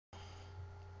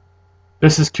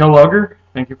This is Oger.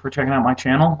 Thank you for checking out my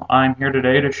channel. I'm here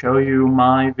today to show you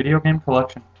my video game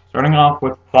collection. Starting off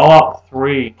with Fallout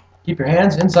 3. Keep your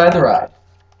hands inside the ride.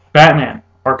 Batman,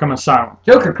 Arkham Asylum.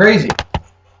 Joker Crazy.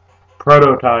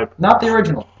 Prototype. Not the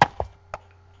original.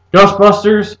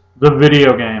 Ghostbusters, the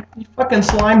video game. You fucking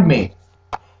slimed me.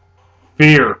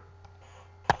 Fear.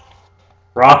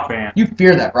 Rock Band. You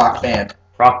fear that rock band.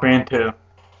 Rock Band 2.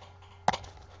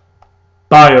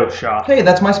 Bioshock. Hey,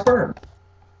 that's my sperm.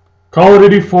 Call of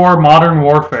Duty 4 Modern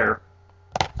Warfare.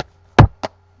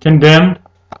 Condemned.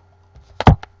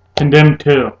 Condemned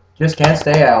 2. Just can't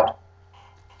stay out.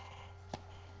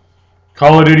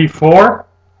 Call of Duty 4.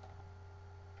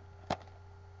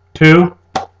 2.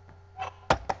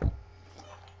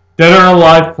 Dead or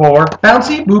Alive 4.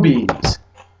 Bouncy boobies.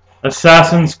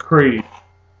 Assassin's Creed.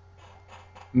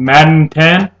 Madden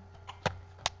 10.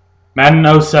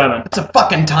 Madden 07. It's a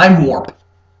fucking time warp.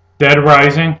 Dead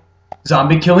Rising.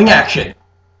 Zombie killing action.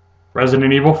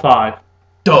 Resident Evil 5.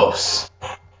 Dose.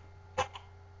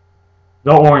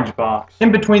 The Orange Box.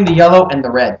 In between the yellow and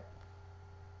the red.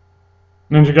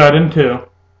 Ninja Gaiden 2.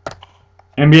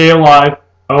 NBA Live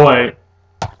 08.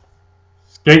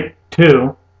 Skate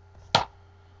 2.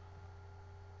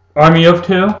 Army of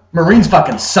 2. Marines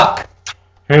fucking suck.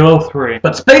 Halo 3.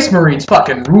 But Space Marines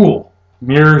fucking rule.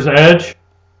 Mirror's Edge.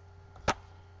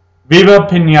 Viva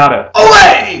Pinata.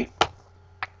 Olay!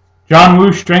 John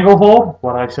Woo Stranglehold.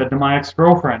 What I said to my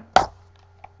ex-girlfriend.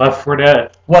 Left 4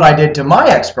 Dead. What I did to my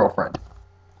ex-girlfriend.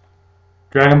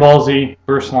 Dragon Ball Z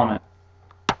Burst Limit.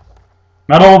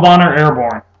 Medal of Honor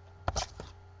Airborne.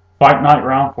 Fight Night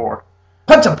Round 4.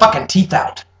 Punch some fucking teeth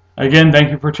out. Again,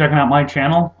 thank you for checking out my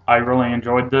channel. I really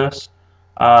enjoyed this.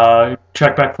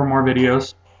 Check back for more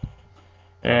videos.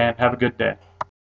 And have a good day.